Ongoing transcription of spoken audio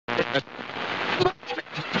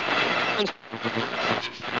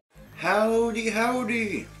Howdy,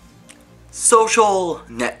 howdy! Social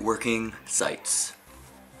networking sites.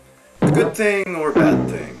 A good thing or bad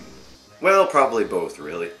thing? Well, probably both,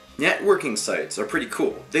 really. Networking sites are pretty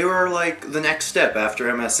cool. They were like the next step after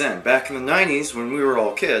MSN. Back in the 90s, when we were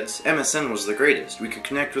all kids, MSN was the greatest. We could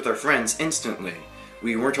connect with our friends instantly.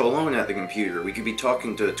 We weren't alone at the computer. We could be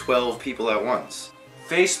talking to 12 people at once.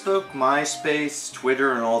 Facebook, MySpace,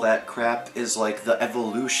 Twitter, and all that crap is like the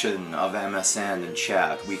evolution of MSN and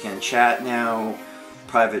chat. We can chat now,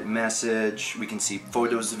 private message, we can see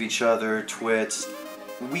photos of each other, twits.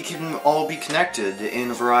 We can all be connected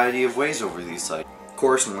in a variety of ways over these sites. Of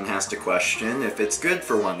course, one has to question if it's good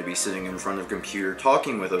for one to be sitting in front of a computer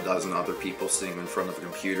talking with a dozen other people sitting in front of a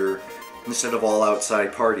computer instead of all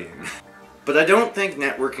outside partying. But I don't think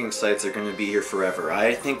networking sites are going to be here forever.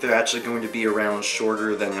 I think they're actually going to be around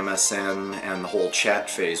shorter than MSN and the whole chat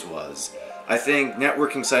phase was. I think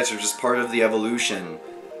networking sites are just part of the evolution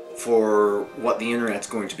for what the internet's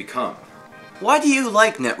going to become. Why do you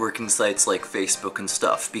like networking sites like Facebook and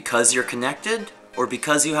stuff? Because you're connected? Or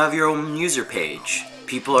because you have your own user page?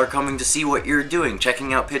 People are coming to see what you're doing,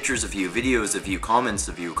 checking out pictures of you, videos of you, comments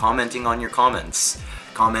of you, commenting on your comments,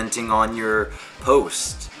 commenting on your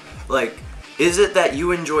post. Like, is it that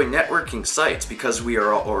you enjoy networking sites because we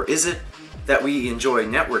are all, or is it that we enjoy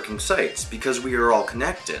networking sites because we are all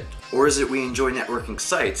connected? Or is it we enjoy networking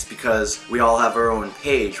sites because we all have our own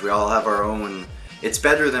page, we all have our own, it's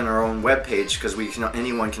better than our own web page because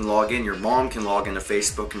anyone can log in, your mom can log into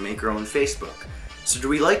Facebook and make her own Facebook. So do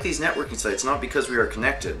we like these networking sites not because we are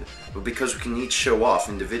connected, but because we can each show off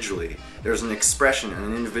individually? There's an expression,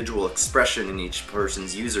 an individual expression in each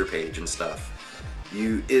person's user page and stuff.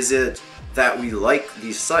 Is it that we like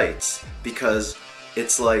these sites because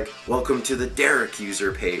it's like, welcome to the Derek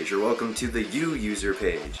user page, or welcome to the you user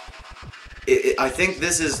page? I think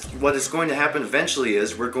this is what is going to happen eventually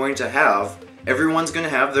is everyone's going to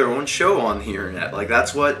have their own show on the internet. Like,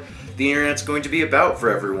 that's what the internet's going to be about for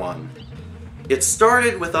everyone. It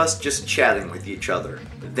started with us just chatting with each other.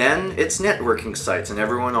 Then it's networking sites and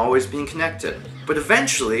everyone always being connected. But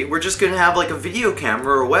eventually, we're just going to have like a video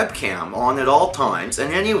camera or a webcam on at all times,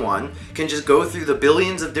 and anyone can just go through the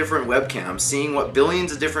billions of different webcams, seeing what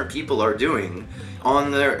billions of different people are doing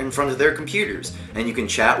in front of their computers. And you can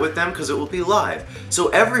chat with them because it will be live. So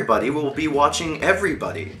everybody will be watching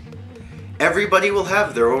everybody. Everybody will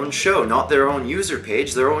have their own show, not their own user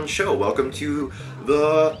page, their own show. Welcome to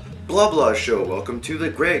the blah blah show, welcome to the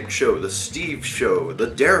Greg show, the Steve show, the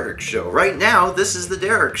Derek show. Right now, this is the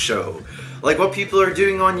Derek show. Like what people are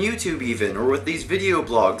doing on YouTube even, or with these video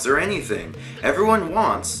blogs or anything. Everyone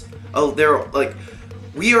wants,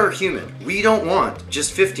 we are human. We don't want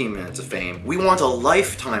just 15 minutes of fame. We want a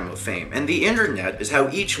lifetime of fame. And the internet is how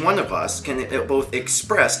each one of us can both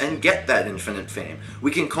express and get that infinite fame. We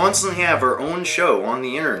can constantly have our own show on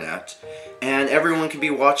the internet, and everyone can be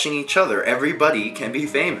watching each other. Everybody can be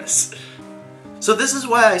famous. So this is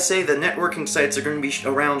why I say that networking sites are going to be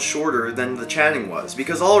around shorter than the chatting was,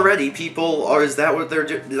 because already people are,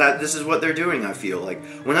 this is what they're doing, I feel like.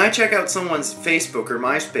 When I check out someone's Facebook or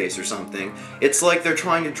MySpace or something, it's like they're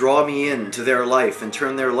trying to draw me into their life and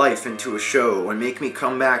turn their life into a show and make me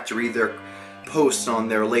come back to read their posts on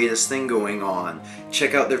their latest thing going on,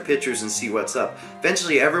 check out their pictures and see what's up.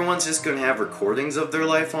 Eventually everyone's just going to have recordings of their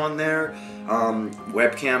life on there,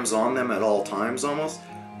 webcams on them at all times almost.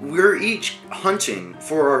 We're each hunting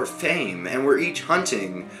for our fame, and we're each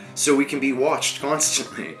hunting so we can be watched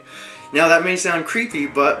constantly. Now that may sound creepy,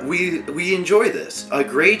 but we enjoy this. A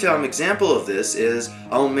great example of this is,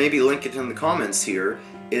 I'll maybe link it in the comments here,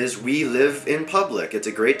 is We Live in Public. It's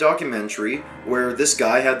a great documentary where this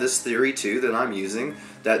guy had this theory too that I'm using,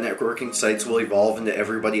 that networking sites will evolve into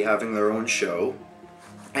everybody having their own show.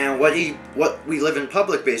 And what We Live in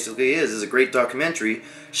Public basically is a great documentary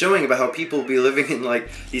showing about how people will be living in like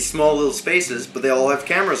these small little spaces, but they all have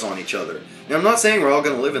cameras on each other. Now I'm not saying we're all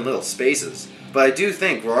going to live in little spaces, but I do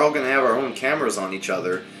think we're all going to have our own cameras on each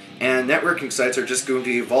other, and networking sites are just going to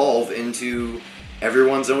evolve into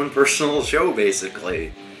everyone's own personal show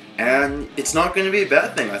basically. And it's not going to be a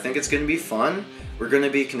bad thing. I think it's going to be fun. We're going to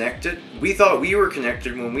be connected. We thought we were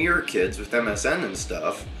connected when we were kids with MSN and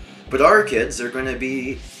stuff. But our kids are going to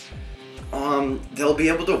be, they'll be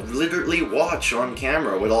able to literally watch on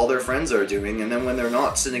camera what all their friends are doing, and then when they're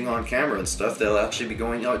not sitting on camera and stuff, they'll actually be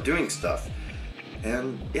going out doing stuff.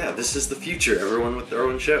 And yeah, this is the future, everyone with their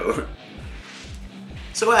own show.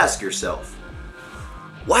 So ask yourself,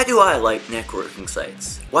 why do I like networking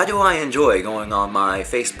sites? Why do I enjoy going on my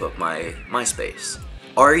Facebook, my MySpace?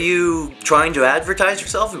 Are you trying to advertise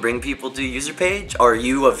yourself and bring people to your user page? Are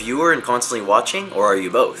you a viewer and constantly watching, or are you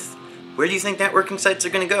both? Where do you think networking sites are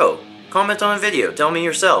going to go? Comment on a video, tell me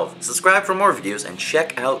yourself. Subscribe for more videos, and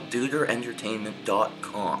check out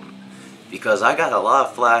duderentertainment.com. Because I got a lot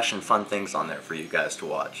of flash and fun things on there for you guys to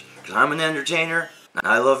watch. Because I'm an entertainer, and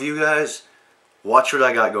I love you guys. Watch what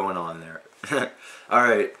I got going on there.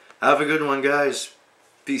 Alright, have a good one, guys.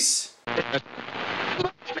 Peace.